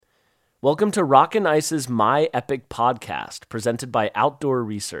Welcome to Rockin' Ice's My Epic podcast, presented by Outdoor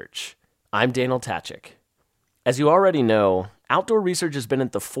Research. I'm Daniel Tachik. As you already know, Outdoor Research has been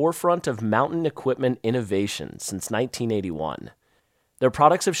at the forefront of mountain equipment innovation since 1981. Their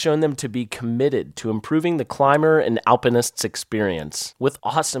products have shown them to be committed to improving the climber and alpinist's experience with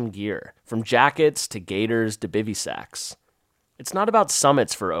awesome gear, from jackets to gaiters to bivy sacks. It's not about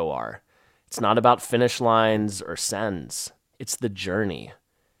summits for OR. It's not about finish lines or sends. It's the journey.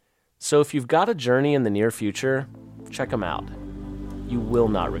 So if you've got a journey in the near future, check them out. You will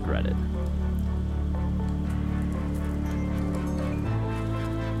not regret it.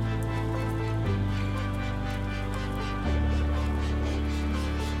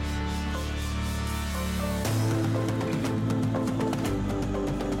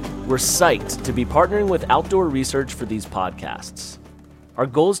 We're psyched to be partnering with Outdoor Research for these podcasts. Our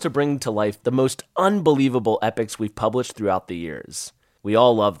goal is to bring to life the most unbelievable epics we've published throughout the years. We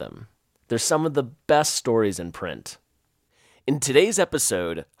all love them. They're some of the best stories in print. In today's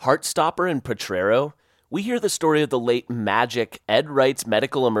episode, Heartstopper and Potrero, we hear the story of the late Magic Ed Wright's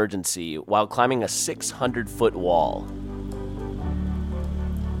medical emergency while climbing a 600-foot wall.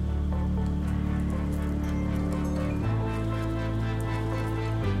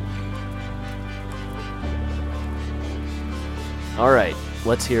 All right,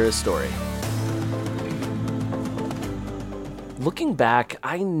 let's hear his story. Looking back,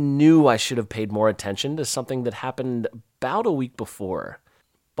 I knew I should have paid more attention to something that happened about a week before.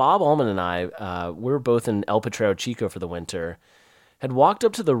 Bob Allman and I, we were both in El Potrero Chico for the winter, had walked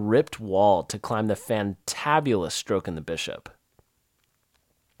up to the ripped wall to climb the fantabulous Stroke in the Bishop.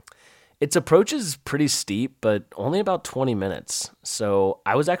 Its approach is pretty steep, but only about 20 minutes, so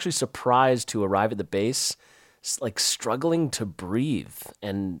I was actually surprised to arrive at the base, like struggling to breathe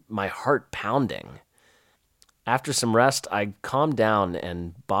and my heart pounding. After some rest, I calmed down,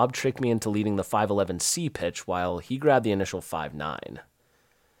 and Bob tricked me into leading the 511C pitch while he grabbed the initial 5.9.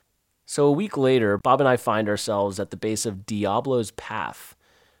 So a week later, Bob and I find ourselves at the base of Diablo's Path,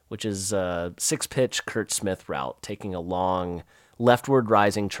 which is a 6-pitch Kurt Smith route, taking a long, leftward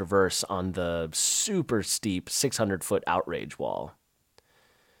rising traverse on the super steep 600-foot outrage wall.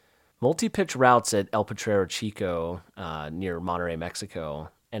 Multi-pitch routes at El Potrero Chico, near Monterrey, Mexico,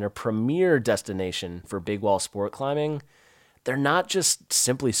 and a premier destination for big wall sport climbing, they're not just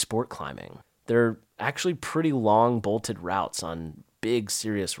simply sport climbing. They're actually pretty long bolted routes on big,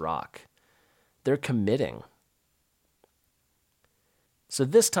 serious rock. They're committing. So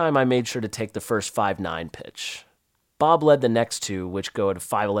this time I made sure to take the first 5.9 pitch. Bob led the next two, which go at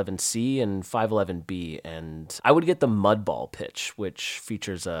 511C and 511B, and I would get the mudball pitch, which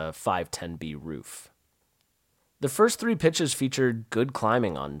features a 510B roof. The first three pitches featured good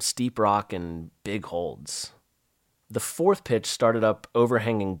climbing on steep rock and big holds. The fourth pitch started up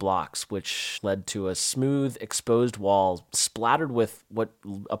overhanging blocks, which led to a smooth, exposed wall splattered with what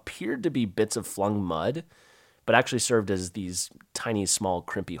appeared to be bits of flung mud, but actually served as these tiny, small,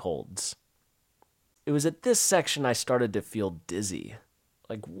 crimpy holds. It was at this section I started to feel dizzy.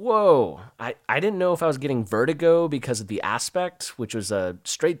 Like, whoa, I didn't know if I was getting vertigo because of the aspect, which was a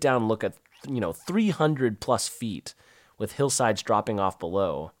straight down look at 300 plus feet with hillsides dropping off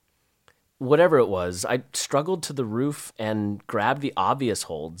below. Whatever it was, I struggled to the roof and grabbed the obvious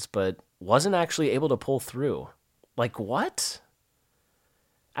holds, but wasn't actually able to pull through. Like, what?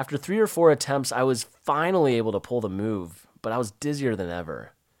 After 3 or 4 attempts, I was finally able to pull the move, but I was dizzier than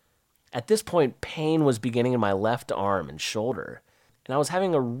ever. At this point, pain was beginning in my left arm and shoulder, and I was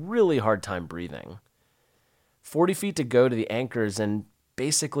having a really hard time breathing. 40 feet to go to the anchors, and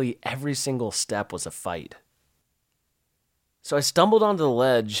basically every single step was a fight. So I stumbled onto the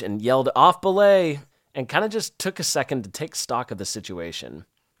ledge and yelled, "Off belay!" and kind of just took a second to take stock of the situation.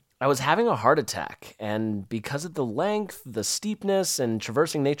 I was having a heart attack, and because of the length, the steepness, and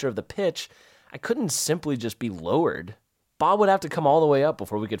traversing nature of the pitch, I couldn't simply just be lowered. Bob would have to come all the way up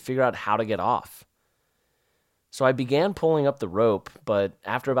before we could figure out how to get off. So I began pulling up the rope, but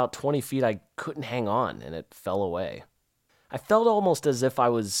after about 20 feet, I couldn't hang on, and it fell away. I felt almost as if I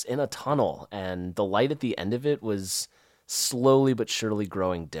was in a tunnel, and the light at the end of it was slowly but surely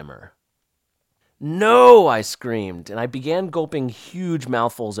growing dimmer. "No!" I screamed, and I began gulping huge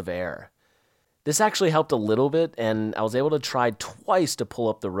mouthfuls of air. This actually helped a little bit, and I was able to try twice to pull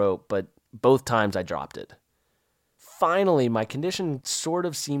up the rope, but both times I dropped it. Finally, my condition sort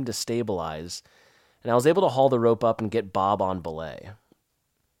of seemed to stabilize, and I was able to haul the rope up and get Bob on belay.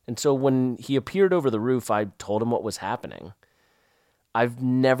 And so when he appeared over the roof, I told him what was happening. I've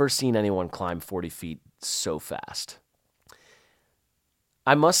never seen anyone climb 40 feet so fast.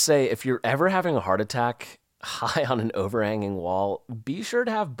 I must say, if you're ever having a heart attack, high on an overhanging wall, be sure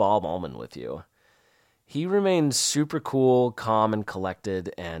to have Bob Ullman with you. He remained super cool, calm, and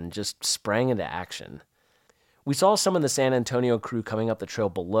collected, and just sprang into action. We saw some of the San Antonio crew coming up the trail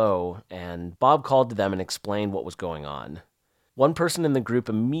below, and Bob called to them and explained what was going on. One person in the group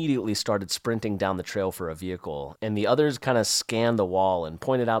immediately started sprinting down the trail for a vehicle, and the others kind of scanned the wall and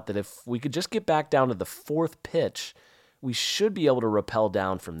pointed out that if we could just get back down to the fourth pitch, we should be able to rappel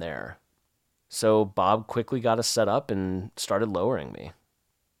down from there. So Bob quickly got us set up and started lowering me.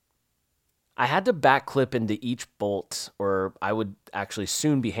 I had to backclip into each bolt, or I would actually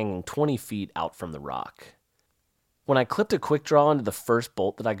soon be hanging 20 feet out from the rock. When I clipped a quick draw into the first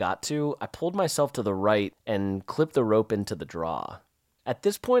bolt that I got to, I pulled myself to the right and clipped the rope into the draw. At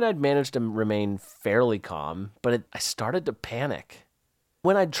this point, I'd managed to remain fairly calm, but I started to panic.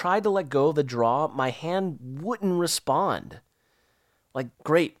 When I tried to let go of the draw, my hand wouldn't respond. Like,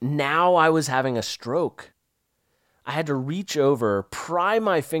 great, now I was having a stroke. I had to reach over, pry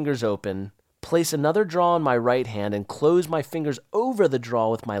my fingers open, place another draw in my right hand, and close my fingers over the draw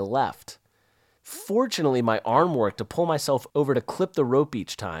with my left. Fortunately, my arm worked to pull myself over to clip the rope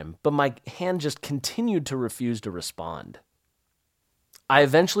each time, but my hand just continued to refuse to respond. I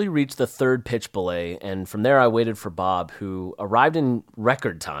eventually reached the third pitch belay, and from there I waited for Bob, who arrived in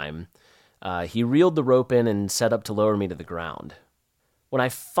record time. He reeled the rope in and set up to lower me to the ground. When I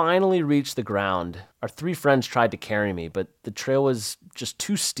finally reached the ground, our three friends tried to carry me, but the trail was just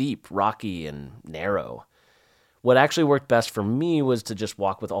too steep, rocky, and narrow. What actually worked best for me was to just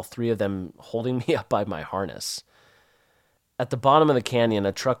walk with all three of them holding me up by my harness. At the bottom of the canyon,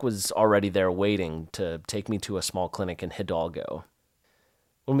 a truck was already there waiting to take me to a small clinic in Hidalgo.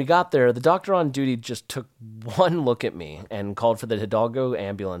 When we got there, the doctor on duty just took one look at me and called for the Hidalgo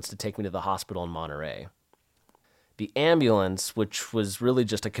ambulance to take me to the hospital in Monterey. The ambulance, which was really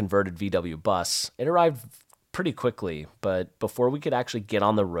just a converted VW bus, it arrived pretty quickly, but before we could actually get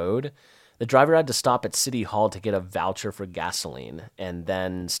on the road, the driver had to stop at City Hall to get a voucher for gasoline and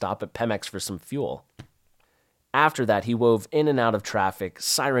then stop at Pemex for some fuel. After that, he wove in and out of traffic,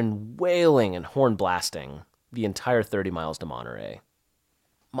 siren wailing and horn blasting, the entire 30 miles to Monterey.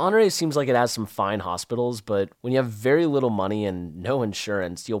 Monterey seems like it has some fine hospitals, but when you have very little money and no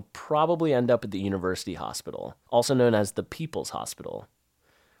insurance, you'll probably end up at the University Hospital, also known as the People's Hospital.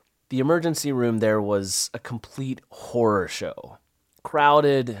 The emergency room there was a complete horror show.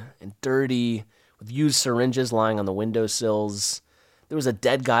 Crowded and dirty, with used syringes lying on the windowsills. There was a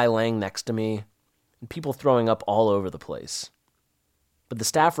dead guy laying next to me, and people throwing up all over the place. But the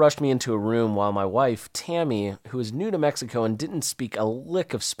staff rushed me into a room while my wife, Tammy, who was new to Mexico and didn't speak a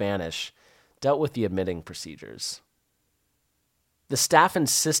lick of Spanish, dealt with the admitting procedures. The staff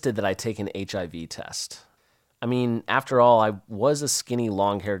insisted that I take an HIV test. I mean, after all, I was a skinny,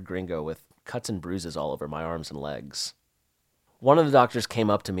 long-haired gringo with cuts and bruises all over my arms and legs. One of the doctors came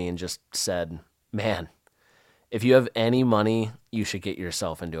up to me and just said, "Man, if you have any money, you should get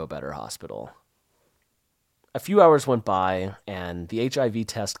yourself into a better hospital." A few hours went by, and the HIV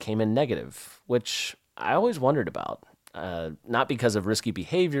test came in negative, which I always wondered about. Not because of risky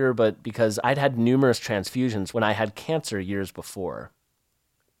behavior, but because I'd had numerous transfusions when I had cancer years before.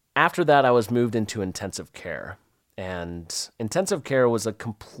 After that, I was moved into intensive care, and intensive care was a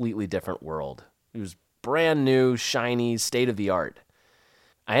completely different world. It was brand new, shiny, state-of-the-art.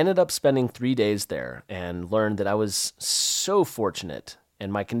 I ended up spending 3 days there and learned that I was so fortunate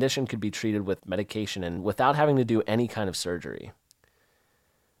and my condition could be treated with medication and without having to do any kind of surgery.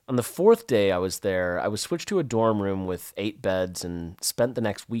 On the fourth day I was there, I was switched to a dorm room with 8 beds and spent the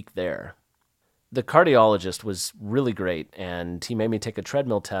next week there. The cardiologist was really great, and he made me take a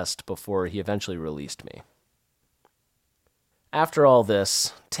treadmill test before he eventually released me. After all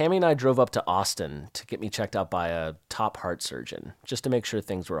this, Tammy and I drove up to Austin to get me checked out by a top heart surgeon, just to make sure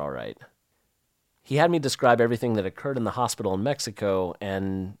things were all right. He had me describe everything that occurred in the hospital in Mexico,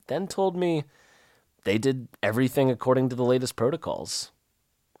 and then told me they did everything according to the latest protocols.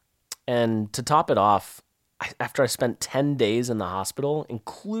 And to top it off, after I spent 10 days in the hospital,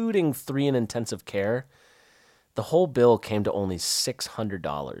 including 3 in intensive care, the whole bill came to only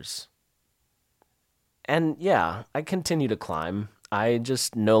 $600. And yeah, I continue to climb. I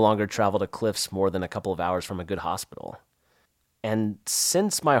just no longer travel to cliffs more than a couple of hours from a good hospital. And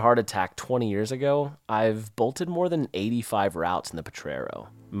since my heart attack 20 years ago, I've bolted more than 85 routes in the Potrero.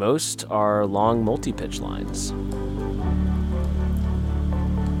 Most are long multi-pitch lines.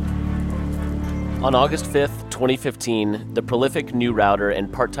 On August 5th, 2015, the prolific new router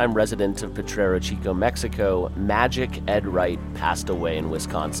and part-time resident of Potrero Chico, Mexico, Magic Ed Wright, passed away in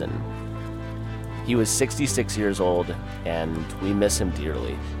Wisconsin. He was 66 years old, and we miss him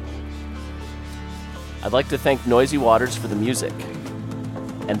dearly. I'd like to thank Noisy Waters for the music.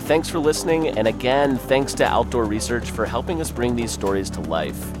 And thanks for listening, and again, thanks to Outdoor Research for helping us bring these stories to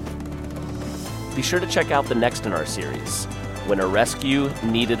life. Be sure to check out the next in our series, When a Rescue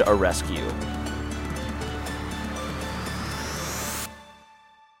Needed a Rescue.